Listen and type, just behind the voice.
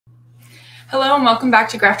Hello and welcome back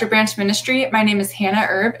to Grafter Branch Ministry. My name is Hannah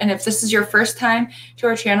Erb, and if this is your first time to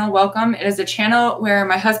our channel, welcome. It is a channel where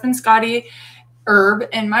my husband Scotty Erb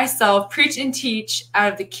and myself preach and teach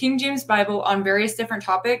out of the King James Bible on various different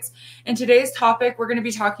topics. In today's topic, we're going to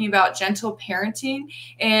be talking about gentle parenting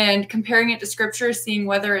and comparing it to scripture, seeing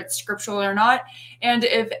whether it's scriptural or not, and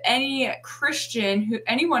if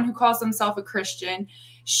anyone who calls themselves a Christian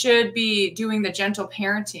should be doing the gentle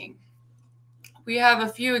parenting. We have a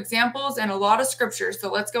few examples and a lot of scripture,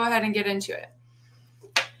 so let's go ahead and get into it.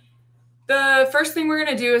 The first thing we're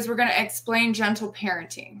going to do is we're going to explain gentle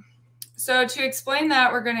parenting. So to explain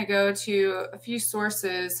that, we're going to go to a few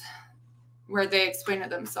sources where they explain it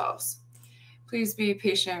themselves. Please be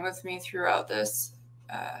patient with me throughout this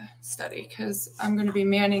study because I'm going to be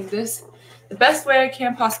manning this the best way I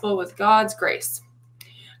can possible with God's grace.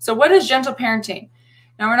 So what is gentle parenting?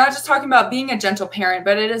 Now, we're not just talking about being a gentle parent,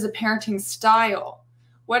 but it is a parenting style.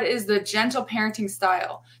 What is the gentle parenting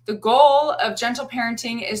style? The goal of gentle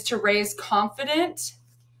parenting is to raise confident.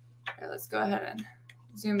 Okay, let's go ahead and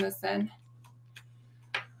zoom this in.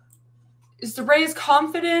 Is to raise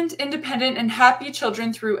confident, independent, and happy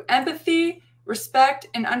children through empathy, respect,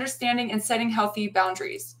 and understanding and setting healthy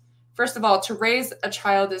boundaries. First of all, to raise a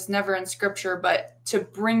child is never in scripture, but to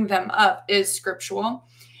bring them up is scriptural.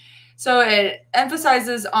 So it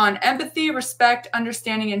emphasizes on empathy, respect,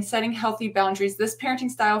 understanding, and setting healthy boundaries. This parenting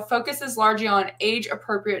style focuses largely on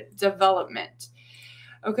age-appropriate development.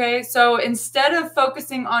 Okay, so instead of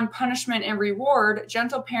focusing on punishment and reward,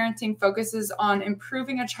 gentle parenting focuses on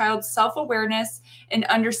improving a child's self-awareness and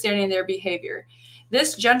understanding their behavior.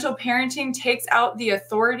 This gentle parenting takes out the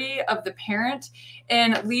authority of the parent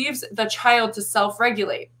and leaves the child to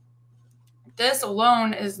self-regulate. This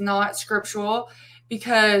alone is not scriptural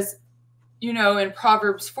because in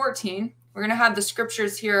Proverbs 14, we're going to have the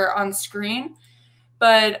scriptures here on screen,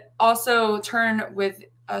 but also turn with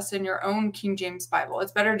us in your own King James Bible.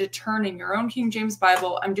 It's better to turn in your own King James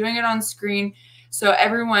Bible. I'm doing it on screen, so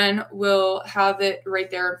everyone will have it right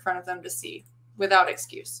there in front of them to see without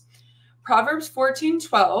excuse. Proverbs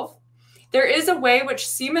 14:12, there is a way which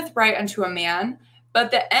seemeth right unto a man, but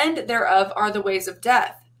the end thereof are the ways of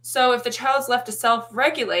death. So if the child's left to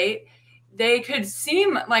self-regulate, they could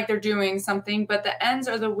seem like they're doing something, but the ends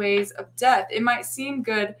are the ways of death. It might seem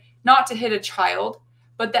good not to hit a child,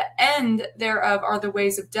 but the end thereof are the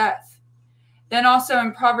ways of death. Then also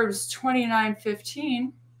in Proverbs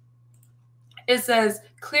 29:15, it says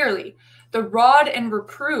clearly, the rod and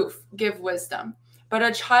reproof give wisdom, but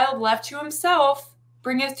a child left to himself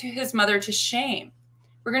bringeth to his mother to shame.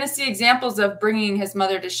 We're going to see examples of bringing his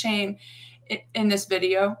mother to shame in this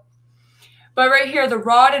video. But right here, the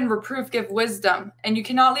rod and reproof give wisdom, and you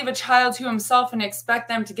cannot leave a child to himself and expect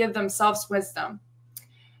them to give themselves wisdom.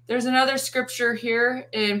 There's another scripture here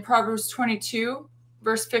in Proverbs 22,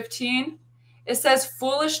 verse 15. It says,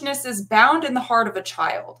 foolishness is bound in the heart of a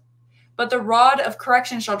child, but the rod of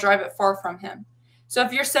correction shall drive it far from him. So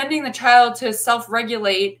if you're sending the child to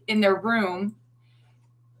self-regulate in their room,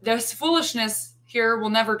 this foolishness here will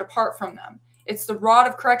never depart from them. It's the rod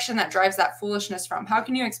of correction that drives that foolishness from. How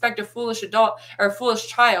can you expect a foolish adult or a foolish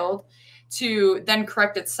child to then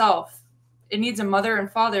correct itself? It needs a mother and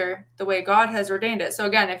father the way God has ordained it. So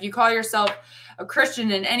again, if you call yourself a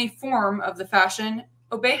Christian in any form of the fashion,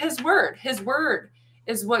 obey his word. His word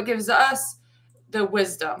is what gives us the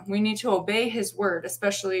wisdom. We need to obey his word,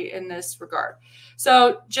 especially in this regard.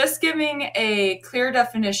 So just giving a clear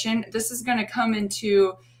definition, this is going to come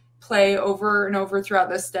into play over and over throughout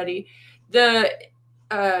this study. The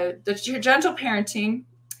gentle parenting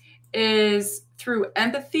is through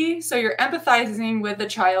empathy. So you're empathizing with the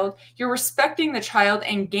child, you're respecting the child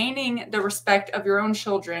and gaining the respect of your own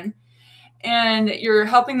children, and you're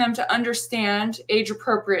helping them to understand age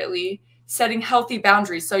appropriately, setting healthy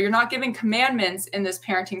boundaries. So you're not giving commandments in this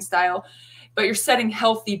parenting style, but you're setting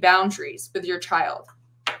healthy boundaries with your child.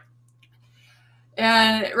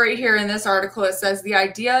 And right here in this article, it says the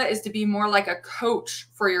idea is to be more like a coach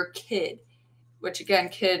for your kid, which again,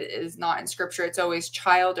 kid is not in scripture. It's always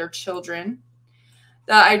child or children.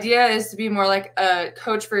 The idea is to be more like a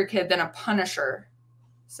coach for your kid than a punisher,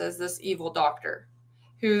 says this evil doctor.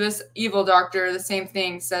 This evil doctor, the same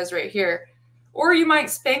thing says right here. Or you might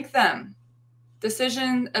spank them.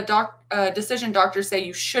 Decision doctors say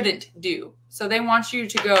you shouldn't do. So they want you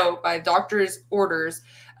to go by doctor's orders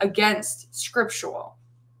against scriptural.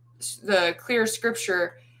 The clear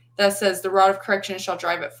scripture that says the rod of correction shall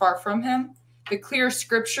drive it far from him. The clear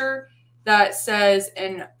scripture that says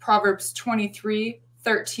in Proverbs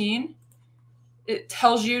 23:13, it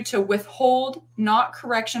tells you to withhold not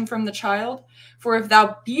correction from the child. For if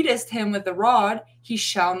thou beatest him with the rod, he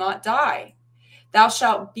shall not die. Thou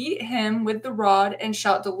shalt beat him with the rod and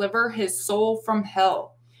shalt deliver his soul from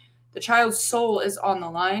hell. The child's soul is on the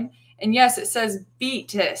line. And yes, it says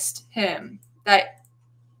beatest him. That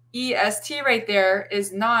EST right there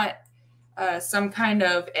is not some kind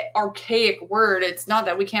of archaic word. It's not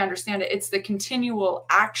that we can't understand it. It's the continual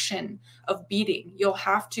action of beating. You'll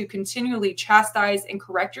have to continually chastise and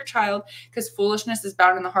correct your child because foolishness is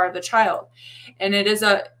bound in the heart of the child. And it is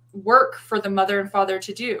a work for the mother and father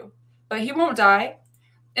to do. But he won't die.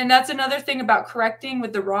 And that's another thing about correcting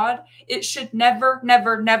with the rod. It should never,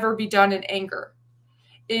 never, never be done in anger.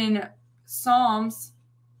 In Psalms,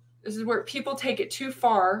 this is where people take it too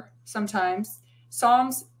far sometimes.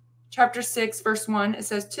 Psalms chapter 6, verse 1, it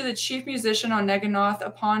says, to the chief musician on Neganoth,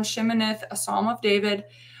 upon Sheminith, a psalm of David,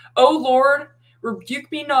 O Lord, rebuke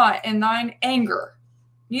me not in thine anger,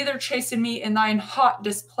 neither chasten me in thine hot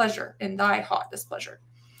displeasure, in thy hot displeasure.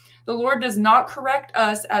 The Lord does not correct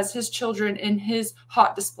us as his children in his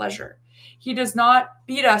hot displeasure. He does not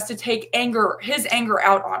beat us to take his anger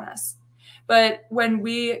out on us. But when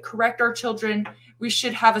we correct our children, we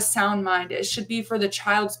should have a sound mind. It should be for the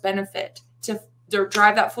child's benefit to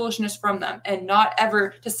drive that foolishness from them and not ever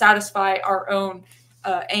to satisfy our own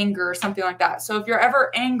anger or something like that. So if you're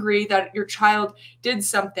ever angry that your child did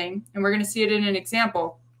something, and we're going to see it in an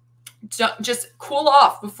example, just cool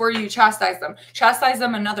off before you chastise them. Chastise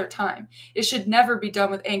them another time. It should never be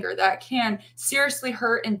done with anger. That can seriously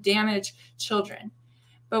hurt and damage children.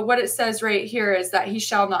 But what it says right here is that he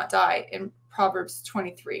shall not die in Proverbs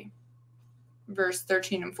 23, verse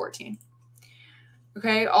 13 and 14.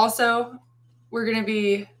 Okay, also, we're going to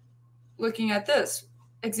be looking at this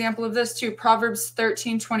example of this too. Proverbs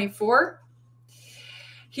 13:24.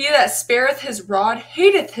 He that spareth his rod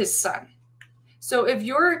hateth his son. So if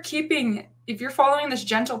you're following this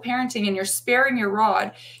gentle parenting and you're sparing your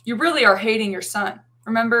rod, you really are hating your son.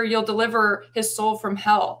 Remember, you'll deliver his soul from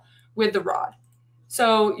hell with the rod.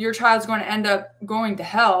 So your child's going to end up going to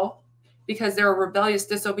hell because they're a rebellious,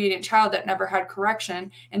 disobedient child that never had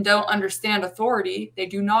correction and don't understand authority. They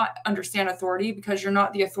do not understand authority because you're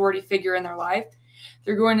not the authority figure in their life.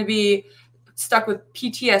 They're going to be stuck with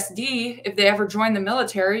PTSD if they ever join the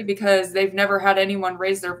military because they've never had anyone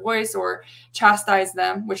raise their voice or chastise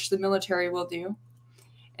them, which the military will do.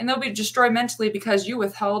 And they'll be destroyed mentally because you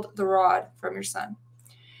withheld the rod from your son.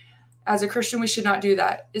 As a Christian, we should not do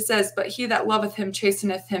that. It says, but he that loveth him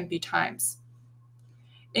chasteneth him betimes.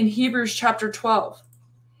 In Hebrews chapter 12,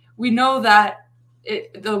 we know that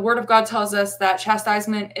the word of God tells us that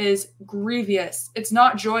chastisement is grievous. It's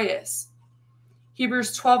not joyous.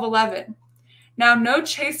 Hebrews 12:11. Now no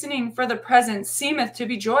chastening for the present seemeth to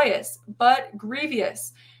be joyous, but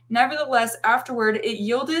grievous. Nevertheless, afterward it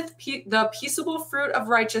yieldeth the peaceable fruit of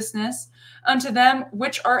righteousness unto them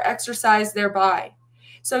which are exercised thereby.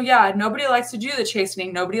 So yeah, nobody likes to do the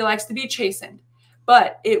chastening. Nobody likes to be chastened.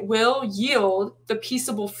 But it will yield the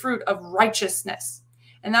peaceable fruit of righteousness.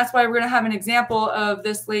 And that's why we're going to have an example of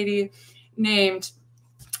this lady named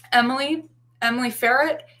Emily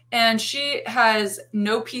Ferret, and she has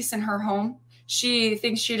no peace in her home. She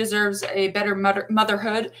thinks she deserves a better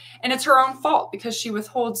motherhood, and it's her own fault because she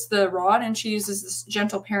withholds the rod and she uses this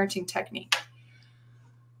gentle parenting technique.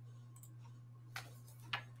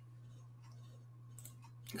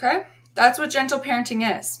 Okay, that's what gentle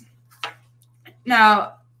parenting is.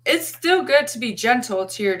 Now, it's still good to be gentle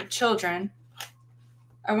to your children.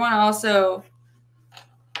 I want to also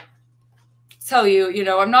tell you,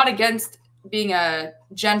 I'm not against being a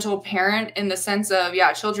gentle parent in the sense of,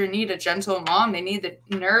 yeah, children need a gentle mom. They need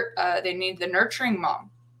the nurturing mom.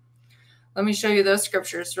 Let me show you those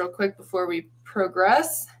scriptures real quick before we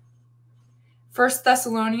progress. 1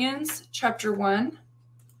 Thessalonians chapter 1,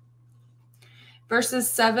 verses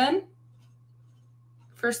 7.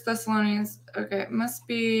 1 Thessalonians, okay, it must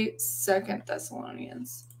be 2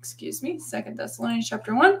 Thessalonians. Excuse me, 2 Thessalonians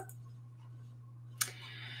chapter 1.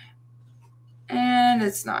 And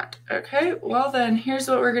it's not. Okay, well then here's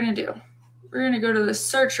what we're going to do. We're going to go to the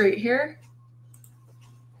search right here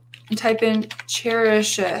and type in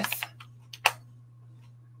cherisheth.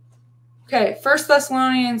 Okay, 1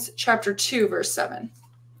 Thessalonians chapter 2, verse 7.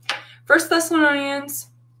 1 Thessalonians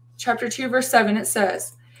chapter 2, verse 7, it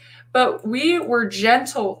says, but we were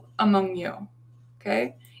gentle among you,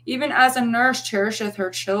 okay? Even as a nurse cherisheth her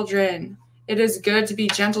children. It is good to be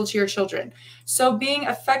gentle to your children. So being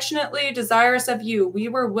affectionately desirous of you, we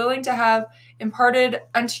were willing to have imparted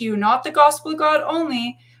unto you not the gospel of God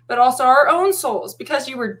only, but also our own souls, because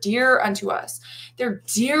you were dear unto us. They're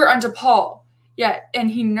dear unto Paul. Yet, and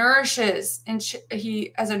he nourishes, and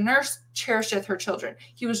he, as a nurse, cherisheth her children.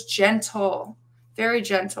 He was gentle, very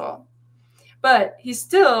gentle. But he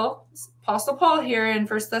still Apostle Paul here in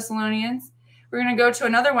 1 Thessalonians. We're going to go to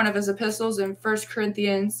another one of his epistles in 1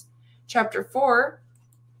 Corinthians chapter 4,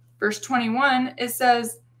 verse 21. It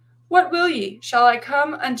says, "What will ye? Shall I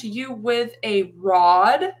come unto you with a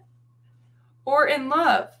rod, or in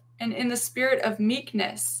love, and in the spirit of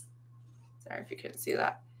meekness?" Sorry if you couldn't see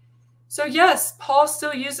that. So yes, Paul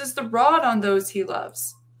still uses the rod on those he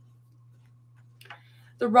loves.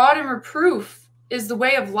 The rod and reproof is the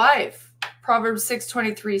way of life, Proverbs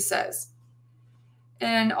 6:23 says.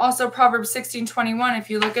 And also Proverbs 16:21, if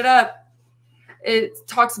you look it up, it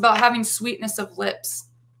talks about having sweetness of lips.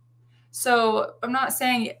 So I'm not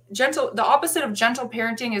saying gentle, the opposite of gentle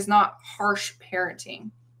parenting is not harsh parenting.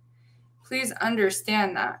 Please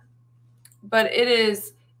understand that. But it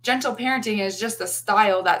is, gentle parenting is just a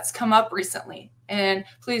style that's come up recently. And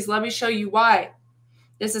please let me show you why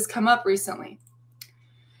this has come up recently.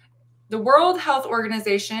 The World Health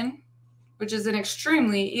Organization, which is an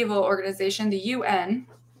extremely evil organization, the UN,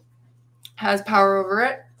 has power over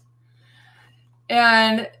it.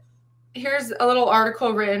 And here's a little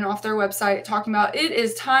article written off their website talking about it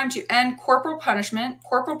is time to end corporal punishment.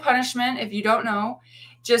 Corporal punishment, if you don't know,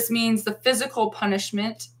 just means the physical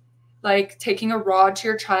punishment, like taking a rod to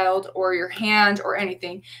your child or your hand or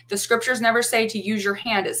anything. The scriptures never say to use your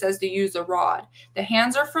hand. It says to use a rod. The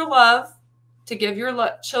hands are for love, to give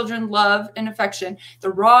your children love and affection.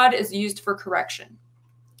 The rod is used for correction.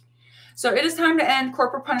 So it is time to end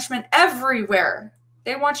corporal punishment everywhere.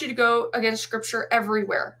 They want you to go against scripture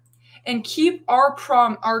everywhere and keep our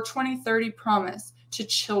 2030 promise to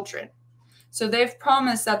children. So they've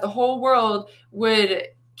promised that the whole world would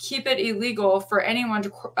keep it illegal for anyone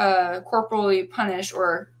to corporally punish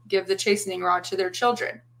or give the chastening rod to their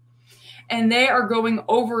children. And they are going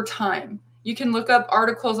overtime. You can look up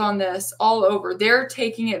articles on this all over. They're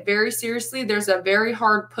taking it very seriously. There's a very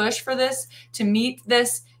hard push for this to meet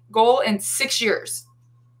this goal in 6 years.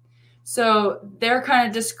 So they're kind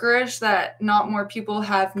of discouraged that not more people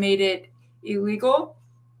have made it illegal.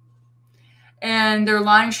 And they're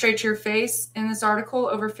lying straight to your face in this article.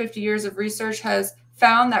 Over 50 years of research has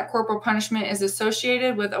found that corporal punishment is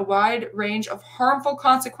associated with a wide range of harmful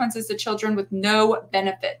consequences to children with no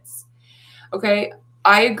benefits. Okay,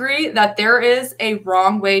 I agree that there is a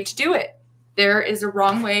wrong way to do it. There is a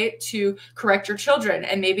wrong way to correct your children.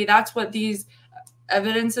 And maybe that's what these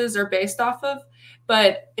evidences are based off of.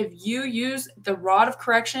 But if you use the rod of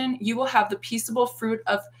correction, you will have the peaceable fruit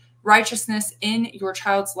of righteousness in your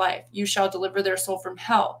child's life. You shall deliver their soul from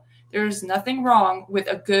hell. There is nothing wrong with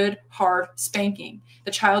a good, hard spanking.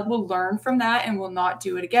 The child will learn from that and will not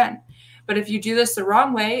do it again. But if you do this the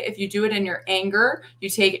wrong way, if you do it in your anger, you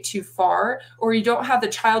take it too far, or you don't have the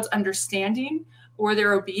child's understanding or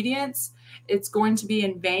their obedience, it's going to be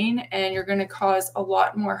in vain and you're going to cause a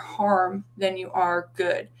lot more harm than you are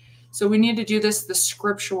good. So we need to do this the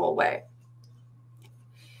scriptural way.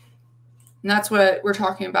 And that's what we're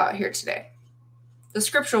talking about here today. The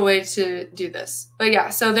scriptural way to do this. But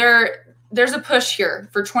yeah, so there's a push here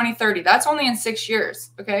for 2030. That's only in 6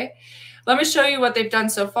 years, okay? Let me show you what they've done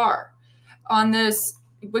so far. On this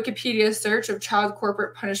Wikipedia search of child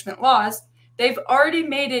corporate punishment laws, they've already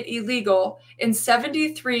made it illegal in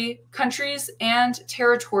 73 countries and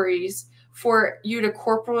territories for you to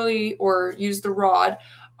corporally or use the rod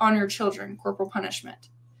on your children, corporal punishment.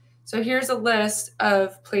 So here's a list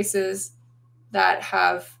of places that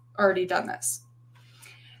have already done this.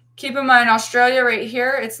 Keep in mind, Australia right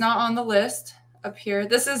here, it's not on the list up here.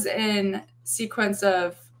 This is in sequence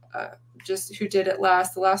of just who did it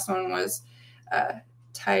last. The last one was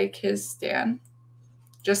Tajikistan,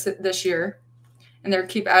 just this year. And they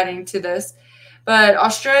keep adding to this. But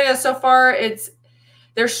Australia, so far,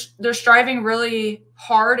 they're striving really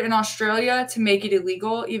hard in Australia to make it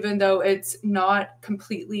illegal, even though it's not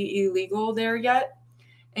completely illegal there yet.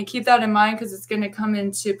 And keep that in mind because it's going to come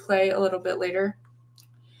into play a little bit later.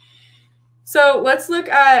 So let's look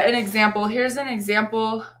at an example. Here's an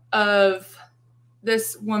example of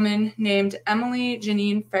this woman named Emily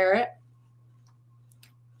Janine Ferret.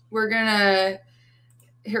 We're going to,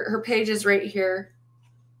 her page is right here.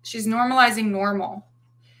 She's normalizing normal.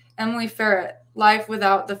 Emily Ferret, life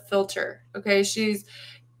without the filter. Okay, she's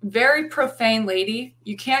very profane lady.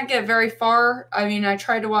 You can't get very far. I mean, I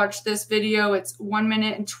tried to watch this video. It's 1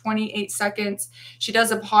 minute and 28 seconds. She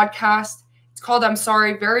does a podcast. It's called I'm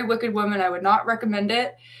Sorry, Very Wicked Woman. I would not recommend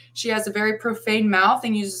it. She has a very profane mouth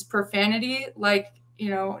and uses profanity, like, you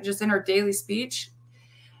know, just in her daily speech.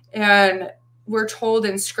 And we're told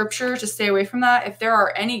in scripture to stay away from that. If there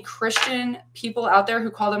are any Christian people out there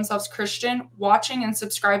who call themselves Christian watching and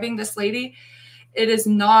subscribing this lady, it is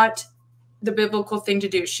not the biblical thing to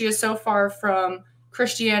do. She is so far from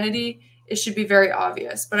Christianity. it should be very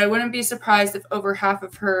obvious. But I wouldn't be surprised if over half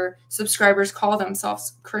of her subscribers call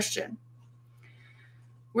themselves Christian.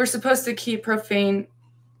 We're supposed to keep profane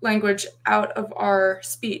language out of our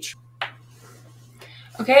speech.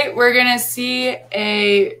 Okay, we're going to see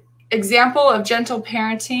an example of gentle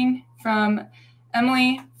parenting from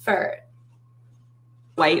Emily Ferret.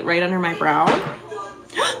 Light right under my brow.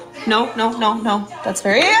 No, no, no, no. That's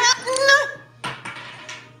very...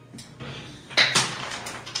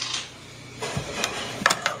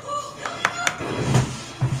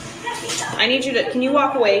 I need you to... Can you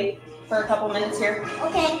walk away for a couple minutes here?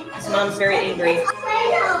 Okay. Mom's very angry.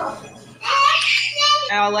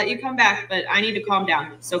 I'll let you come back, but I need to calm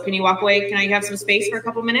down. So can you walk away? Can I have some space for a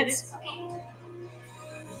couple minutes?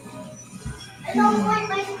 I don't want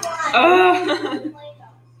my slime. Oh.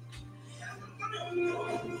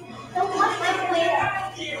 Don't want my play.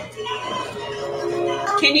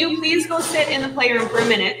 Can you please go sit in the playroom for a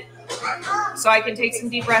minute so I can take some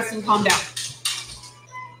deep breaths and calm down?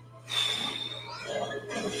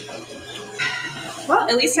 Well,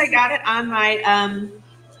 at least I got it on my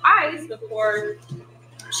eyes before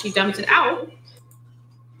she dumped it out.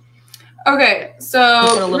 Okay,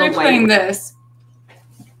 so replaying this.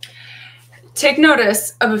 Take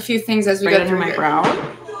notice of a few things as we Right go through under my here. brow.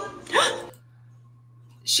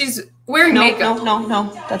 She's wearing makeup.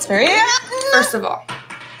 No. That's very... First of all,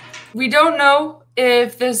 we don't know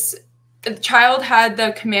if this child had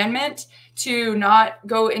the commandment to not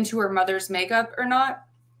go into her mother's makeup or not.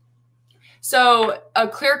 So a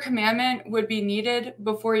clear commandment would be needed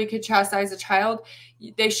before you could chastise a child.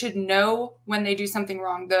 They should know when they do something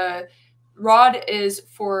wrong. The rod is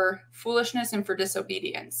for foolishness and for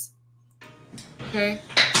disobedience. Okay?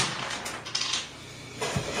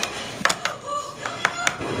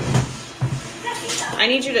 I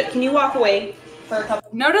need you to... Can you walk away for a couple...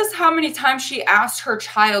 Notice how many times she asked her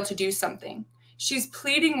child to do something. She's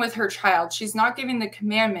pleading with her child. She's not giving the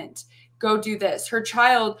commandment. Go do this. Her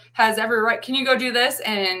child has every right. Can you go do this?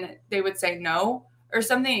 And they would say no or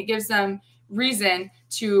something. It gives them reason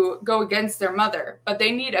to go against their mother. But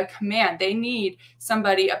they need a command. They need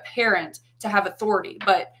somebody, a parent, to have authority.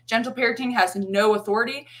 But gentle parenting has no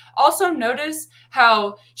authority. Also notice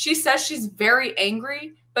how she says she's very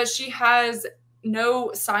angry, but she has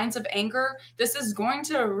no signs of anger. This is going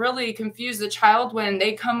to really confuse the child when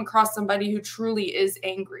they come across somebody who truly is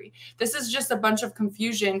angry. This is just a bunch of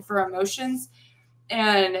confusion for emotions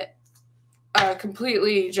and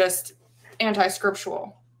completely just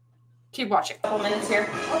anti-scriptural. Keep watching. Couple minutes here.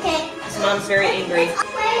 Okay. Mom's very angry.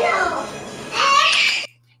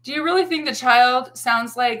 Do you really think the child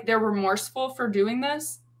sounds like they're remorseful for doing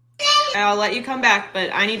this? I'll let you come back, but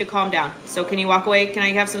I need to calm down. So can you walk away? Can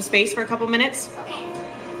I have some space for a couple minutes?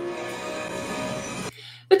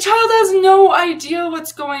 The child has no idea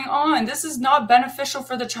what's going on. This is not beneficial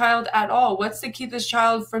for the child at all. What's to keep this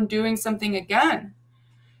child from doing something again?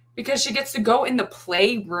 Because she gets to go in the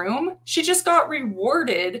playroom? She just got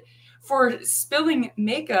rewarded for spilling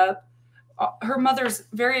makeup, her mother's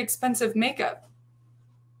very expensive makeup.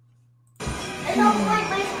 I don't want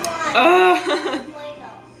my slime.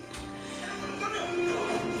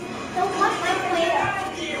 Don't want my play.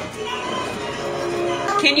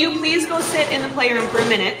 Can you please go sit in the playroom for a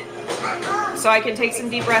minute so I can take some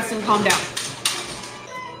deep breaths and calm down?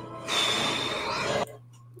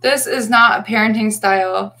 This is not a parenting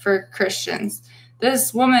style for Christians.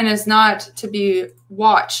 This woman is not to be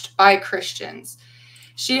watched by Christians.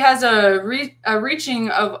 She has a reaching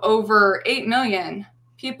of over 8 million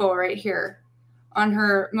people right here on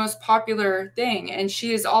her most popular thing, and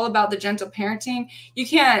she is all about the gentle parenting. You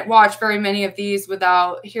can't watch very many of these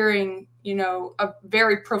without hearing, you know, a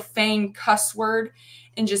very profane cuss word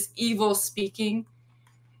and just evil speaking.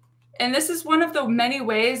 And this is one of the many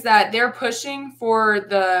ways that they're pushing for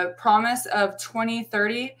the promise of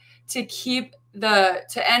 2030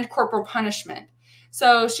 to end corporal punishment.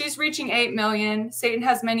 So she's reaching 8 million. Satan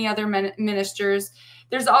has many other ministers.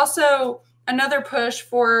 There's also another push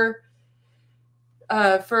for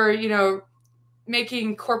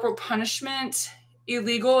making corporal punishment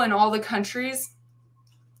illegal in all the countries.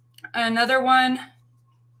 Another one,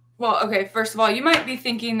 well, okay, first of all, you might be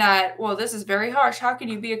thinking that, well, this is very harsh. How can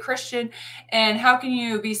you be a Christian and how can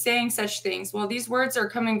you be saying such things? Well, these words are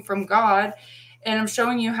coming from God, and I'm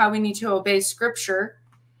showing you how we need to obey Scripture.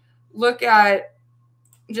 Look at,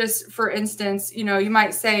 just for instance, you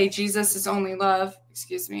might say Jesus is only love.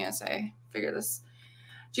 Excuse me as I figure this.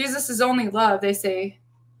 Jesus is only love. They say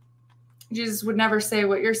Jesus would never say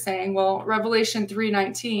what you're saying. Well, Revelation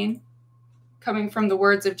 3:19, coming from the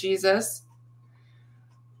words of Jesus,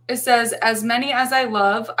 it says, "As many as I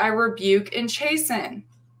love, I rebuke and chasten."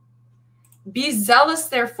 Be zealous,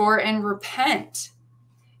 therefore, and repent.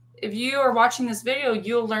 If you are watching this video,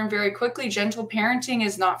 you'll learn very quickly gentle parenting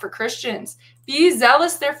is not for Christians. Be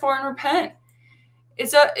zealous, therefore, and repent.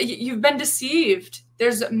 You've been deceived.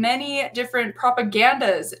 There's many different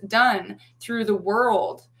propagandas done through the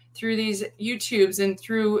world, through these YouTubes and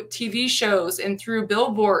through TV shows and through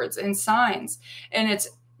billboards and signs. And it's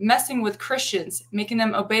messing with Christians, making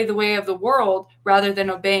them obey the way of the world rather than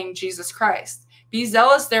obeying Jesus Christ. Be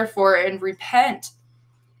zealous, therefore, and repent.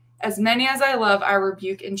 As many as I love, I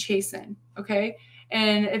rebuke and chasten. Okay?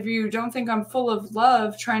 And if you don't think I'm full of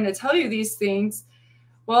love trying to tell you these things,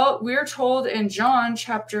 well, we're told in John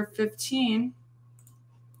chapter 15,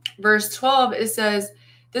 verse 12, it says,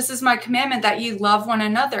 "This is my commandment, that ye love one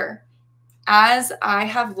another as I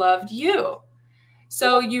have loved you."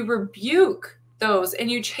 So you rebuke those and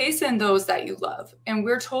you chasten those that you love. And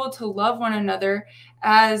we're told to love one another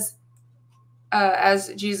as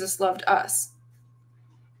Jesus loved us.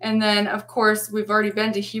 And then, of course, we've already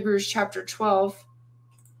been to Hebrews chapter 12.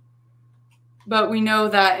 But we know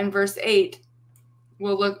that in verse 8,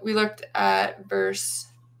 we looked at verse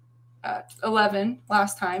 11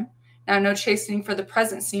 last time. Now, no chastening for the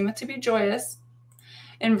present seemeth to be joyous.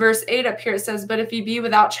 In verse 8 up here, it says, "But if ye be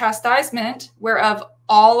without chastisement, whereof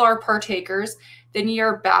all are partakers, then ye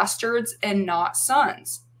are bastards and not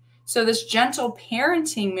sons." So this gentle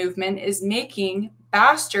parenting movement is making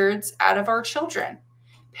bastards out of our children.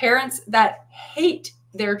 Parents that hate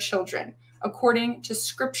their children, according to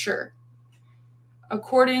Scripture.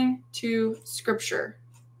 According to Scripture.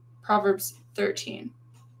 Proverbs 13.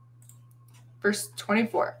 Verse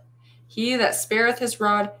 24. "He that spareth his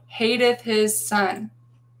rod hateth his son."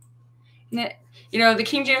 And the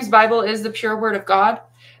King James Bible is the pure word of God.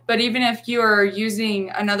 But even if you are using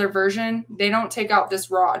another version, they don't take out this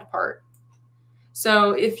rod part.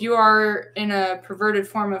 So if you are in a perverted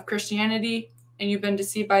form of Christianity and you've been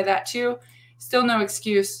deceived by that too, still no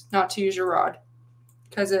excuse not to use your rod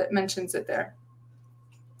because it mentions it there.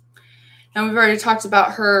 Now, we've already talked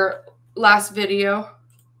about her last video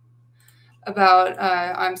about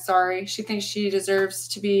I'm sorry. She thinks she deserves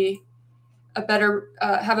to be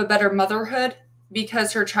have a better motherhood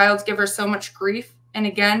because her child's give her so much grief. And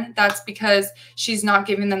again, that's because she's not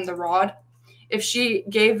giving them the rod. If she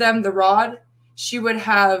gave them the rod, she would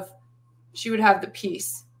have the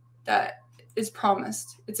peace that is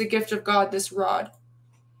promised. It's a gift of God, this rod.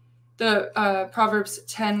 The Proverbs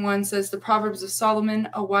 10:1 says, "The Proverbs of Solomon,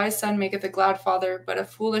 a wise son maketh a glad father, but a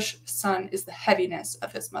foolish son is the heaviness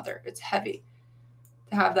of his mother." It's heavy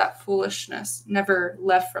to have that foolishness never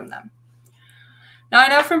left from them. Now, I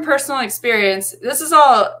know from personal experience, this is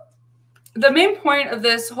all. The main point of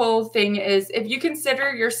this whole thing is if you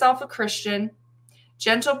consider yourself a Christian,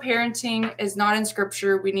 gentle parenting is not in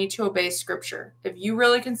Scripture. We need to obey Scripture. If you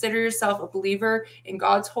really consider yourself a believer in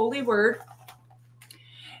God's holy word,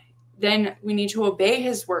 then we need to obey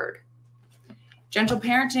his word. Gentle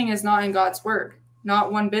parenting is not in God's word,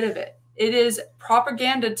 not one bit of it. It is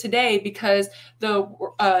propaganda today because the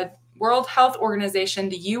World Health Organization,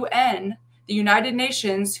 the UN, the United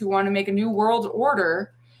Nations, who want to make a new world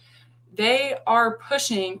order, they are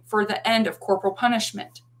pushing for the end of corporal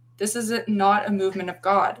punishment. This is not a movement of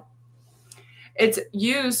God. It's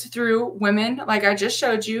used through women, like I just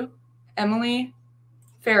showed you, Emily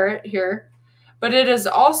Ferret here, but it is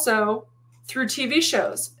also through TV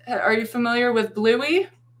shows. Are you familiar with Bluey?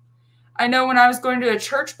 I know when I was going to a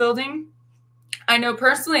church building, I know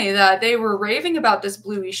personally that they were raving about this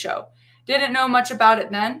Bluey show. Didn't know much about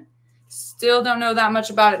it then. Still don't know that much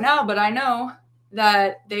about it now, but I know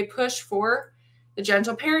that they push for the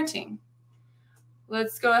gentle parenting.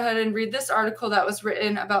 Let's go ahead and read this article that was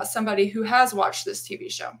written about somebody who has watched this TV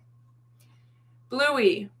show.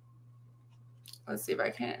 Bluey. Let's see if I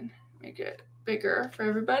can make it bigger for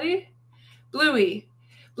everybody. Bluey.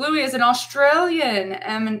 Bluey is an Australian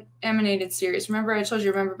animated series. Remember I told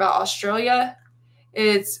you about Australia?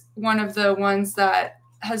 It's one of the ones that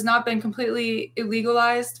has not been completely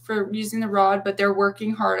illegalized for using the rod, but they're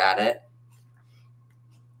working hard at it.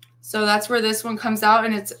 So that's where this one comes out,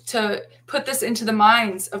 and it's to put this into the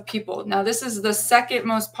minds of people. Now, this is the second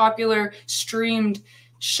most popular streamed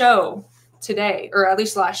show today, or at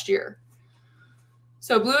least last year.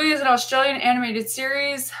 So Bluey is an Australian animated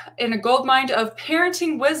series in a goldmine of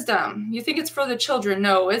parenting wisdom. You think it's for the children.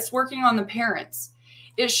 No, it's working on the parents.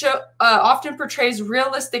 It often portrays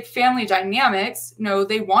realistic family dynamics. No,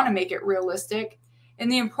 they want to make it realistic.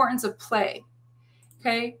 And the importance of play.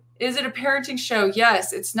 Okay? Is it a parenting show?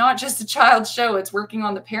 Yes. It's not just a child show. It's working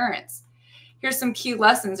on the parents. Here's some key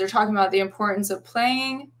lessons. They're talking about the importance of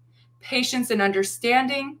playing, patience and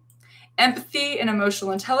understanding, empathy and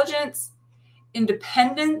emotional intelligence,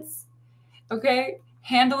 independence, okay?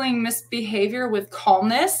 Handling misbehavior with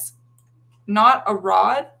calmness, not a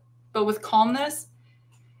rod, but with calmness.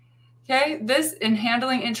 Okay, this in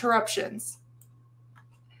handling interruptions.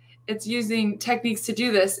 It's using techniques to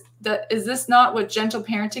do this. Is this not what gentle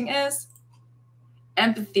parenting is?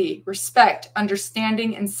 Empathy, respect,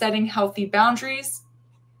 understanding, and setting healthy boundaries.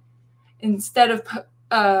 Instead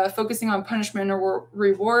of focusing on punishment or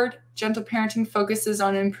reward, gentle parenting focuses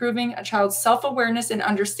on improving a child's self-awareness and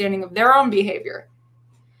understanding of their own behavior.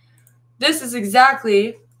 This is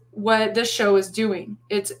exactly what this show is doing.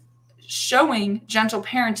 It's showing gentle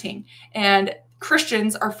parenting, and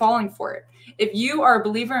Christians are falling for it. If you are a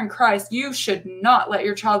believer in Christ, you should not let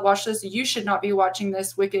your child watch this. You should not be watching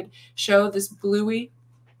this wicked show, this Bluey.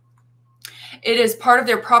 It is part of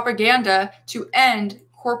their propaganda to end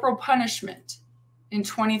corporal punishment in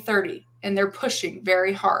 2030, and they're pushing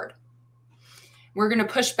very hard. We're going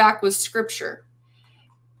to push back with scripture.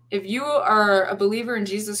 If you are a believer in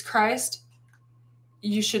Jesus Christ,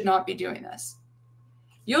 you should not be doing this.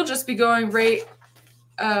 You'll just be going right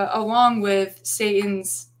along with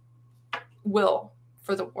Satan's will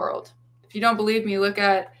for the world. If you don't believe me, look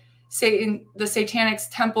at Satan, the Satanic's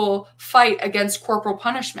temple fight against corporal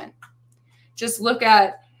punishment. Just look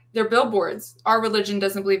at their billboards. Our religion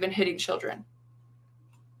doesn't believe in hitting children.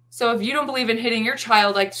 So if you don't believe in hitting your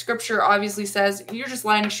child, like scripture obviously says, you're just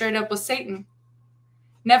lining straight up with Satan.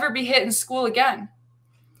 Never be hit in school again.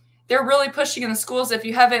 They're really pushing in the schools. If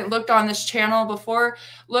you haven't looked on this channel before,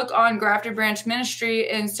 look on Grafted Branch Ministry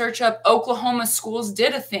and search up Oklahoma schools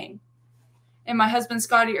did a thing. And my husband,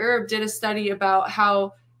 Scotty Erb, did a study about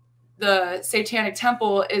how the Satanic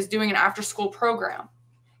Temple is doing an after-school program.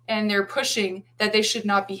 And they're pushing that they should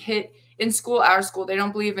not be hit in school, out of school. They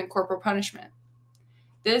don't believe in corporal punishment.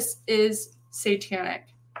 This is satanic.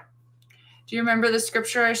 Do you remember the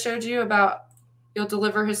scripture I showed you about you'll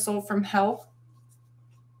deliver his soul from hell?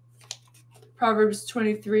 Proverbs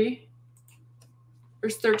 23,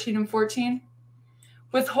 verse 13 and 14.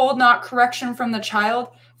 Withhold not correction from the child,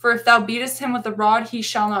 for if thou beatest him with a rod, he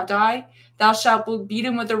shall not die. Thou shalt beat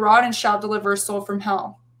him with a rod and shalt deliver a soul from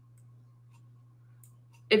hell.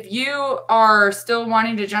 If you are still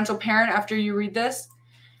wanting to gentle parent after you read this,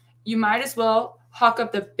 you might as well hawk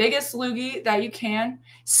up the biggest loogie that you can,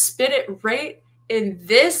 spit it right in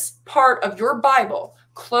this part of your Bible,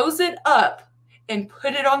 close it up, and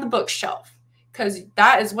put it on the bookshelf. Because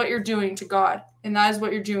that is what you're doing to God. And that is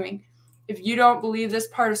what you're doing. If you don't believe this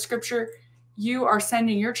part of scripture, you are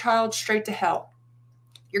sending your child straight to hell.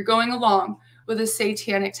 You're going along with a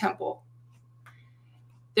satanic temple.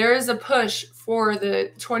 There is a push for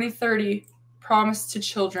the 2030 promise to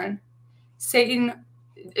children. Satan,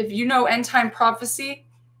 if you know end time prophecy,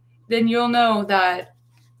 then you'll know that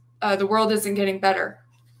the world isn't getting better.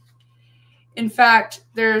 In fact,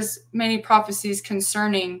 there's many prophecies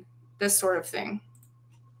concerning this sort of thing.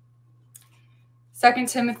 2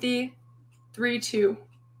 Timothy 3:2.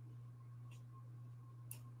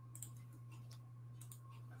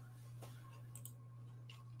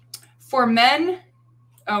 For men,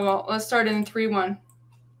 let's start in 3:1.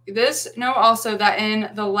 This know also that in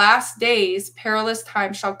the last days perilous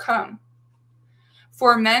times shall come.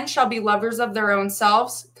 For men shall be lovers of their own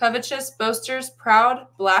selves, covetous, boasters, proud,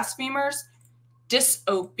 blasphemers,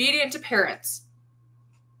 disobedient to parents.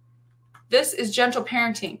 This is gentle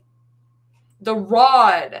parenting. The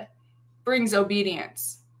rod brings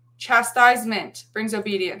obedience. Chastisement brings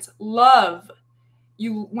obedience. Love.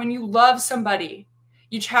 When you love somebody,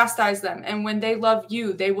 you chastise them. And when they love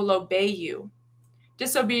you, they will obey you.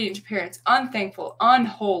 Disobedient to parents, unthankful,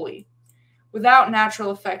 unholy, without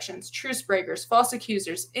natural affections, truce breakers, false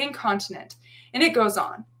accusers, incontinent. And it goes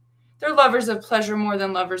on. They're lovers of pleasure more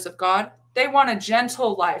than lovers of God. They want a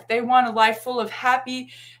gentle life. They want a life full of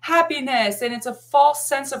happiness. And it's a false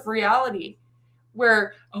sense of reality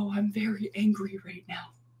where, oh, I'm very angry right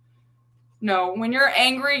now. No, when you're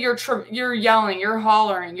angry, you're yelling, you're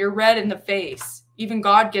hollering, you're red in the face. Even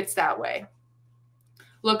God gets that way.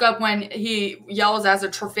 Look up when he yells as a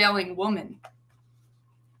travailing woman.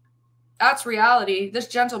 That's reality. This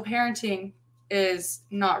gentle parenting is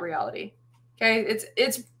not reality. Okay,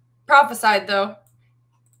 it's prophesied though.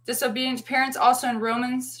 Disobedient parents also in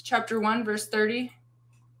Romans chapter 1 verse 30.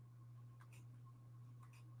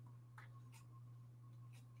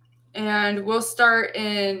 And we'll start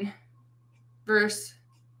in verse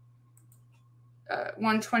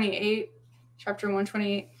 128, chapter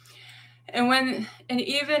 128. And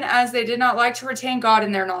even as they did not like to retain God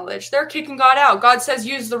in their knowledge, they're kicking God out. God says,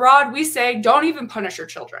 use the rod. We say, don't even punish your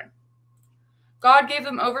children. God gave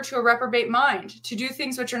them over to a reprobate mind to do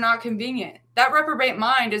things which are not convenient. That reprobate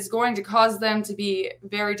mind is going to cause them to be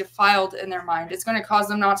very defiled in their mind. It's going to cause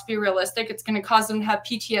them not to be realistic. It's going to cause them to have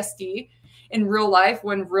PTSD in real life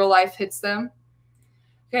when real life hits them.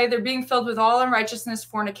 Okay, they're being filled with all unrighteousness,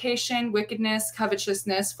 fornication, wickedness,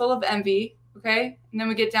 covetousness, full of envy. Okay, and then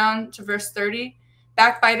we get down to verse 30.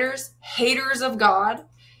 Backbiters, haters of God,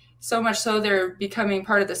 so much so they're becoming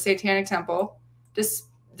part of the satanic temple.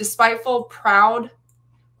 Despiteful, proud,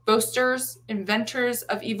 boasters, inventors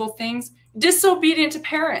of evil things, disobedient to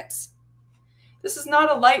parents. This is not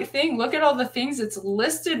a light thing. Look at all the things it's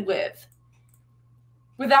listed with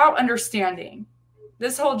without understanding.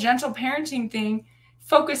 This whole gentle parenting thing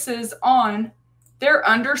focuses on their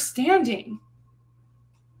understanding.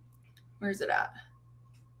 Where's it at?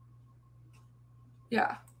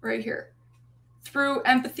 Yeah, right here. Through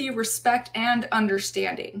empathy, respect, and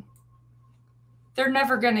understanding. They're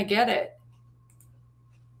never going to get it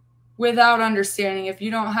without understanding. If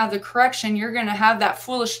you don't have the correction, you're going to have that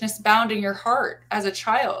foolishness bound in your heart as a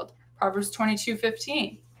child. Proverbs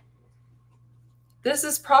 22:15. This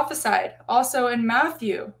is prophesied also in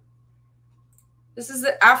Matthew. This is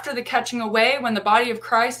after the catching away, when the body of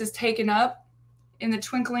Christ is taken up in the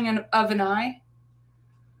twinkling of an eye.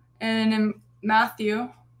 And in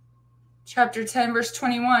Matthew chapter 10, verse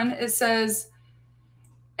 21, it says,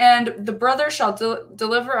 and the brother shall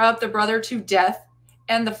deliver up the brother to death,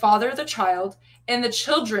 and the father the child, and the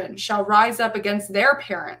children shall rise up against their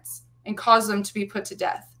parents and cause them to be put to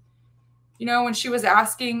death. You know, when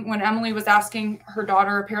Emily was asking her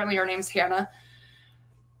daughter, apparently her name's Hannah,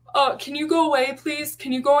 can you go away, please?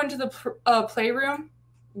 Can you go into the playroom?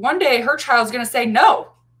 One day her child's going to say,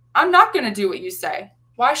 no, I'm not going to do what you say.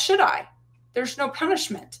 Why should I? There's no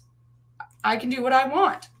punishment. I can do what I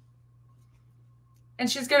want. And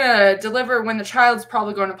she's going to deliver when the child's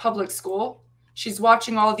probably going to public school. She's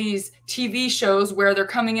watching all these TV shows where they're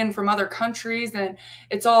coming in from other countries, and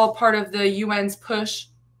it's all part of the UN's push.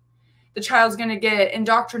 The child's going to get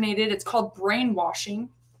indoctrinated. It's called brainwashing.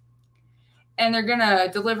 And they're going to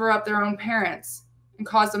deliver up their own parents and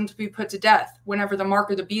cause them to be put to death whenever the mark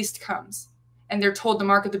of the beast comes. And they're told the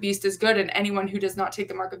mark of the beast is good, and anyone who does not take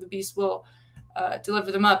the mark of the beast will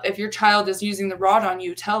deliver them up. If your child is using the rod on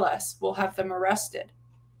you, tell us. We'll have them arrested.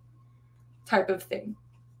 Type of thing.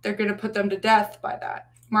 They're going to put them to death by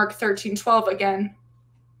that. Mark 13:12 again.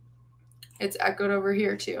 It's echoed over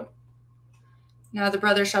here too. Now the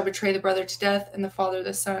brother shall betray the brother to death, and the father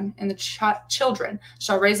the son, and the children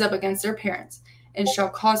shall raise up against their parents, and shall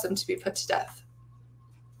cause them to be put to death.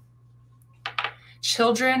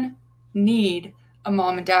 Children need a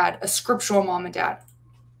mom and dad, a scriptural mom and dad.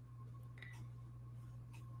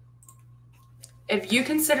 If you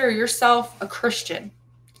consider yourself a Christian,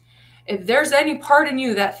 if there's any part in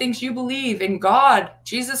you that thinks you believe in God,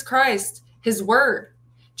 Jesus Christ, His Word,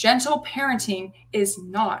 gentle parenting is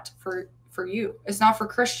not for you. It's not for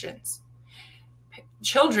Christians.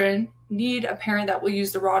 Children need a parent that will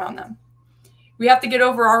use the rod on them. We have to get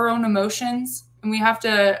over our own emotions, and we have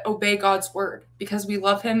to obey God's word because we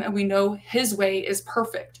love Him and we know His way is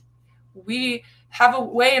perfect. We have a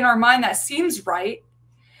way in our mind that seems right,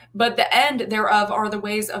 but the end thereof are the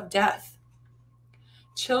ways of death.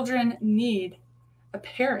 Children need a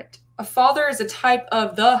parent. A father is a type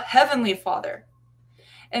of the Heavenly Father.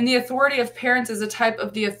 And the authority of parents is a type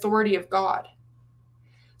of the authority of God.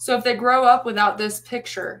 So if they grow up without this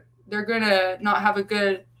picture, they're going to not have a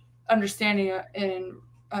good understanding and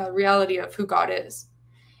reality of who God is.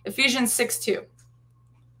 Ephesians 6:2.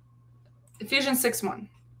 Ephesians 6:1.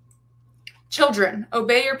 Children,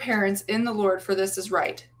 obey your parents in the Lord, for this is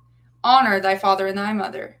right. Honor thy father and thy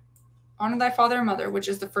mother. Honor thy father and mother, which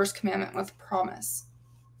is the first commandment with promise.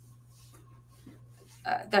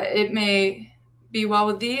 That it may be well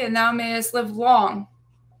with thee, and thou mayest live long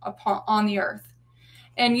on the earth.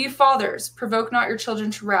 And you fathers, provoke not your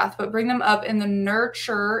children to wrath, but bring them up in the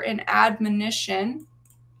nurture and admonition.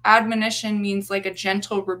 Admonition means like a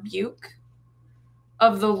gentle rebuke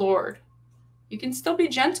of the Lord. You can still be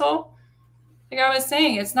gentle. Like I was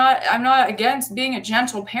saying, I'm not against being a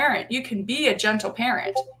gentle parent. You can be a gentle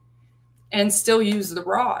parent and still use the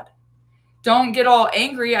rod. Don't get all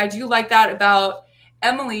angry. I do like that about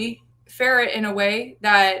Emily Ferret in a way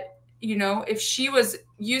that, you know, if she was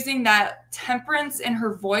using that temperance in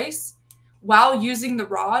her voice while using the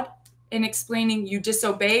rod and explaining, you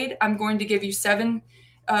disobeyed, I'm going to give you 7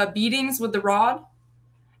 beatings with the rod.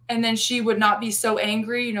 And then she would not be so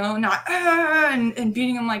angry, you know, not and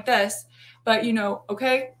beating him like this, but, you know,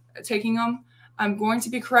 okay, taking him, I'm going to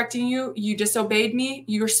be correcting you. You disobeyed me.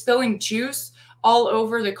 You're spilling juice all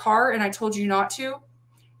over the car and I told you not to.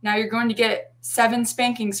 Now you're going to get 7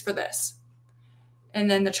 spankings for this. And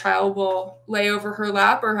then the child will lay over her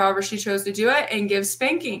lap or however she chose to do it and give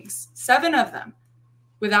spankings, 7 of them,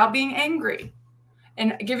 without being angry.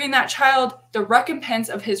 And giving that child the recompense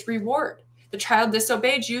of his reward. The child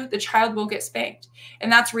disobeyed you, the child will get spanked.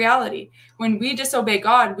 And that's reality. When we disobey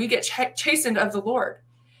God, we get chastened of the Lord.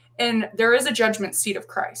 And there is a judgment seat of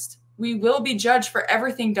Christ. We will be judged for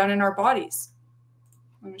everything done in our bodies.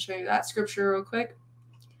 Let me show you that scripture real quick.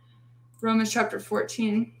 Romans chapter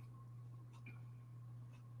 14.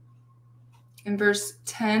 In verse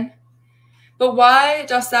 10. But why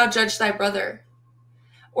dost thou judge thy brother?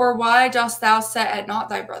 Or why dost thou set at naught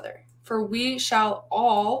thy brother? For we shall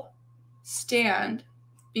all stand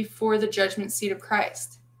before the judgment seat of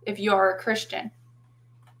Christ, if you are a Christian.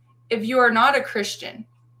 If you are not a Christian,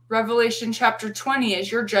 Revelation chapter 20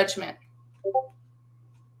 is your judgment.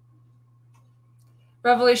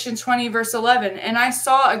 Revelation 20 verse 11. And I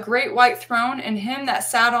saw a great white throne and him that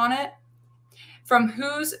sat on it, from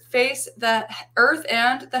whose face the earth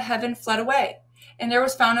and the heaven fled away, and there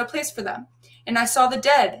was found no place for them. And I saw the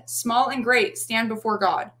dead, small and great, stand before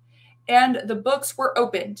God. And the books were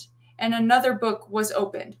opened, and another book was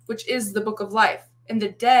opened, which is the book of life. And the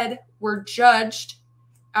dead were judged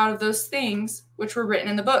out of those things which were written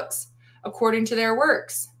in the books, according to their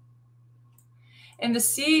works. And the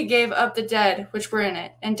sea gave up the dead which were in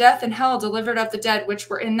it, and death and hell delivered up the dead which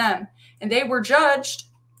were in them. And they were judged.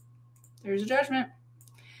 There's a judgment.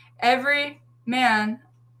 Every man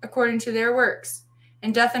according to their works.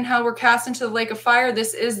 And death and hell were cast into the lake of fire.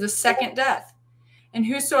 This is the second death. And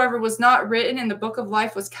whosoever was not written in the book of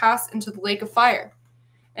life was cast into the lake of fire.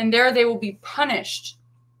 And there they will be punished.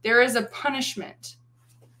 There is a punishment.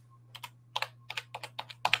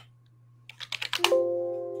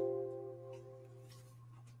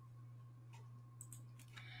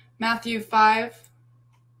 Matthew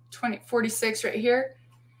 5:46 right here.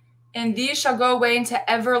 And these shall go away into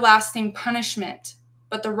everlasting punishment,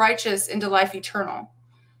 but the righteous into life eternal.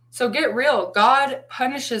 So get real. God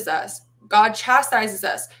punishes us. God chastises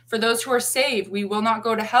us. For those who are saved, we will not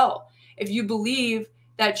go to hell. If you believe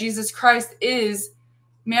that Jesus Christ is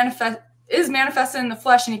manifested in the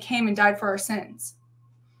flesh and he came and died for our sins.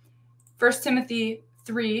 1 Timothy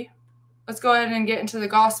 3. Let's go ahead and get into the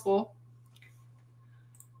gospel.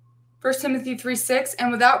 1 Timothy 3:6,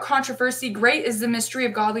 and without controversy, great is the mystery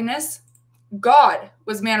of godliness. God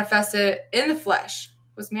was manifested in the flesh,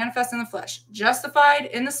 justified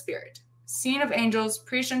in the spirit, seen of angels,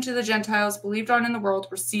 preached unto the Gentiles, believed on in the world,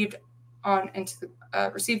 received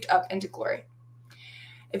up into glory.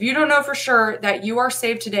 If you don't know for sure that you are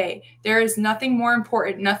saved today, there is nothing more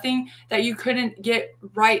important, nothing that you couldn't get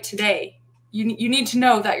right today. You need to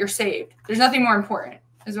know that you're saved. There's nothing more important,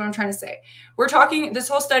 is what I'm trying to say. This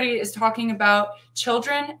whole study is talking about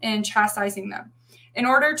children and chastising them. In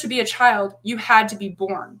order to be a child, you had to be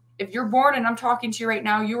born. If you're born, and I'm talking to you right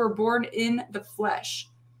now, you were born in the flesh.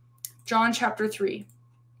 John chapter 3.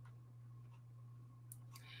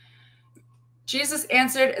 Jesus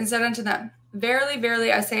answered and said unto them, Verily,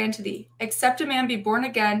 verily, I say unto thee, except a man be born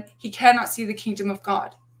again, he cannot see the kingdom of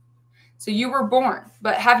God. So you were born,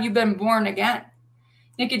 but have you been born again?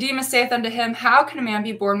 Nicodemus saith unto him, How can a man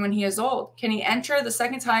be born when he is old? Can he enter the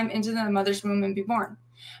second time into the mother's womb and be born?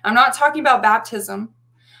 I'm not talking about baptism.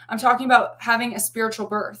 I'm talking about having a spiritual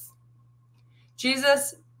birth.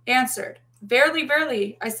 Jesus answered, Verily,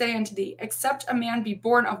 verily, I say unto thee, except a man be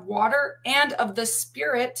born of water and of the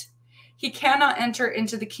Spirit, he cannot enter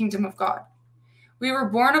into the kingdom of God. We were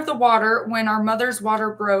born of the water when our mother's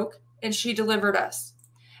water broke and she delivered us.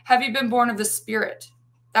 Have you been born of the Spirit?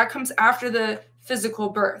 That comes after the physical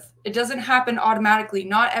birth. It doesn't happen automatically.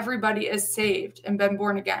 Not everybody is saved and been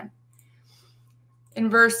born again. In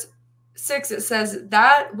verse 6, it says,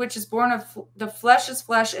 That which is born of the flesh is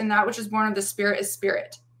flesh, and that which is born of the Spirit is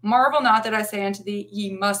spirit. Marvel not that I say unto thee,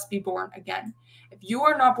 ye must be born again. If you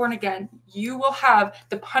are not born again, you will have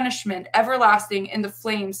the punishment everlasting in the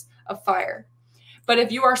flames of fire. But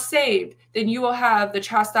if you are saved, then you will have the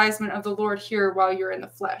chastisement of the Lord here while you're in the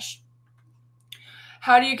flesh.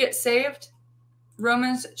 How do you get saved?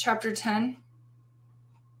 Romans chapter 10.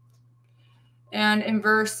 And in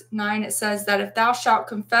verse 9, it says that if thou shalt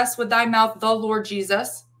confess with thy mouth the Lord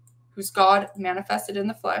Jesus, who's God manifested in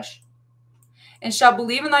the flesh, and shalt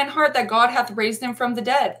believe in thine heart that God hath raised him from the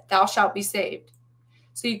dead, thou shalt be saved.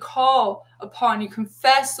 So you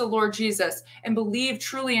confess the Lord Jesus and believe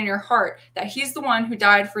truly in your heart that he's the one who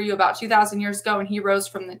died for you about 2,000 years ago and he rose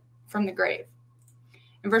from the grave.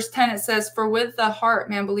 In verse 10, it says, For with the heart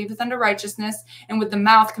man believeth unto righteousness, and with the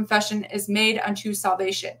mouth confession is made unto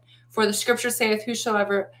salvation. For the scripture saith,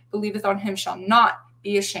 Whosoever believeth on him shall not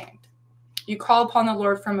be ashamed. You call upon the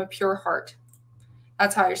Lord from a pure heart.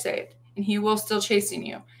 That's how you're saved. And he will still chasten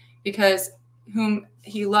you, because whom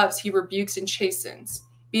he loves, he rebukes and chastens.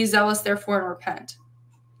 Be zealous, therefore, and repent.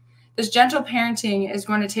 This gentle parenting is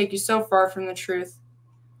going to take you so far from the truth.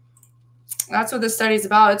 That's what this study is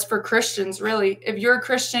about. It's for Christians, really. If you're a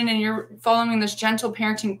Christian and you're following this gentle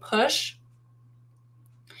parenting push,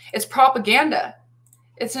 it's propaganda.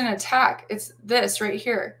 It's an attack. It's this right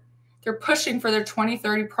here. They're pushing for their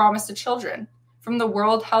 2030 promise to children from the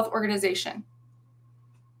World Health Organization,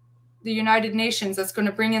 the United Nations, that's going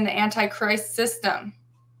to bring in the Antichrist system,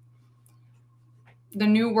 the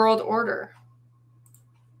New World Order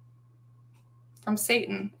from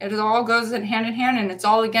Satan. It all goes hand in hand, and it's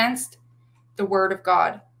all against the Word of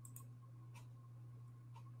God.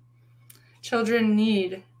 Children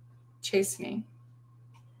need chastening.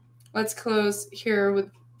 Let's close here with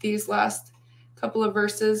these last couple of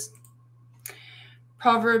verses.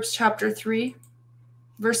 Proverbs chapter 3,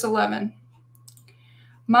 verse 11.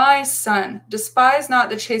 My son, despise not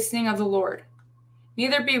the chastening of the Lord,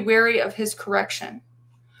 neither be weary of his correction.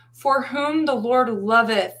 For whom the Lord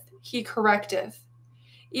loveth, he correcteth,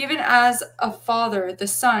 even as a father the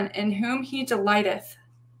son in whom he delighteth.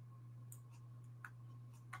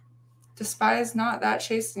 Despise not that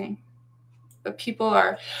chastening. But people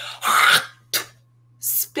are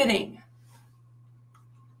spitting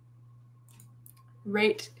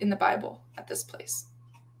right in the Bible at this place.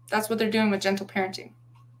 That's what they're doing with gentle parenting.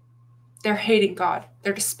 They're hating God.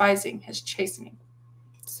 They're despising his chastening.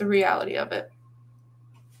 It's the reality of it.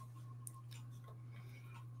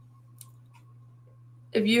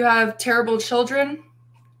 If you have terrible children,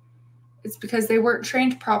 it's because they weren't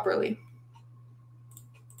trained properly.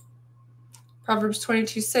 Proverbs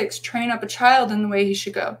 22:6, train up a child in the way he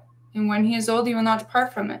should go, and when he is old, he will not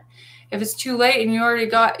depart from it. If it's too late and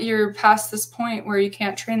you're past this point where you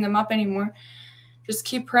can't train them up anymore, just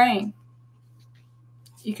keep praying.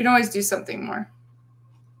 You can always do something more.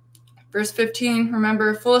 Verse 15,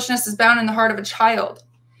 remember, foolishness is bound in the heart of a child,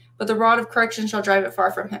 but the rod of correction shall drive it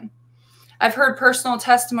far from him. I've heard personal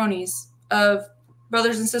testimonies of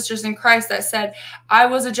brothers and sisters in Christ that said, I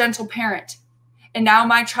was a gentle parent, and now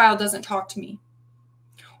my child doesn't talk to me.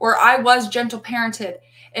 Or I was gentle parented,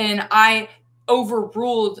 and I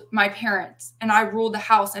overruled my parents, and I ruled the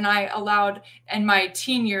house, and I allowed, in my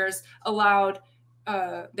teen years,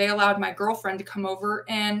 they allowed my girlfriend to come over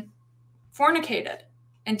and fornicated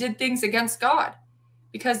and did things against God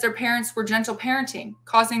because their parents were gentle parenting,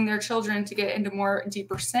 causing their children to get into more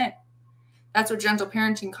deeper sin. That's what gentle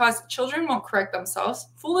parenting causes. Children won't correct themselves.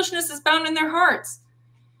 Foolishness is bound in their hearts.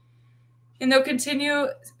 And they'll continue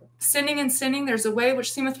sinning and sinning. There's a way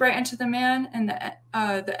which seemeth right unto the man, and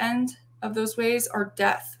the end of those ways are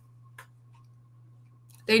death.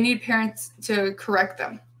 They need parents to correct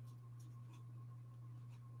them.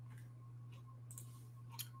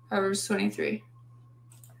 Proverbs 23.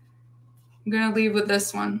 I'm going to leave with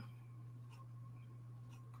this one.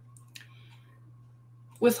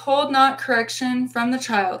 Withhold not correction from the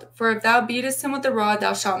child, for if thou beatest him with the rod,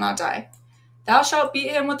 thou shalt not die. Thou shalt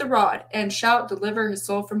beat him with the rod, and shalt deliver his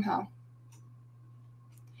soul from hell.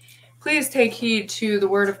 Please take heed to the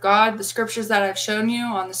word of God, the scriptures that I've shown you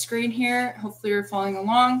on the screen here. Hopefully you're following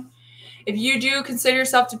along. If you do consider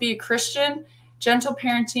yourself to be a Christian, gentle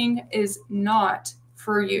parenting is not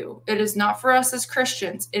for you. It is not for us as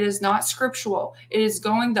Christians. It is not scriptural. It is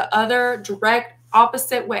going the other direct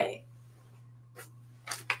opposite way.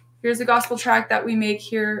 Here's a gospel tract that we make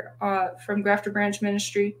here from Grafter Branch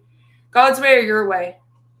Ministry. God's way or your way?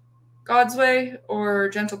 God's way or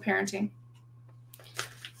gentle parenting?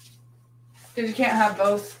 Because you can't have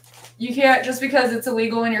both. You can't, just because it's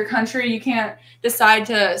illegal in your country, you can't decide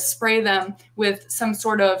to spray them with some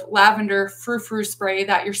sort of lavender frou-frou spray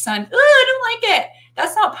that your son, I don't like it.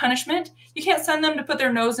 That's not punishment. You can't send them to put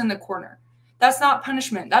their nose in the corner. That's not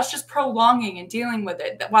punishment. That's just prolonging and dealing with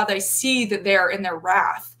it while they see that they're in their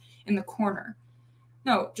wrath in the corner.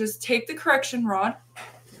 No, just take the correction rod,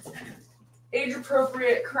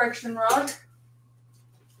 age-appropriate correction rod,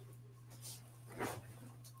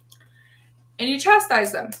 and you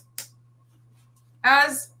chastise them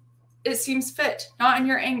as it seems fit, not in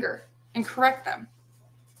your anger, and correct them,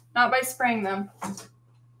 not by spraying them,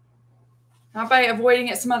 not by avoiding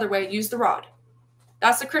it some other way. Use the rod.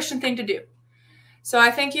 That's the Christian thing to do. So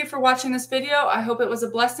I thank you for watching this video. I hope it was a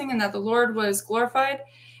blessing and that the Lord was glorified.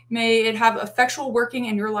 May it have effectual working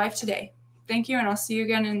in your life today. Thank you, and I'll see you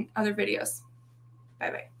again in other videos.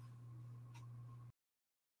 Bye-bye.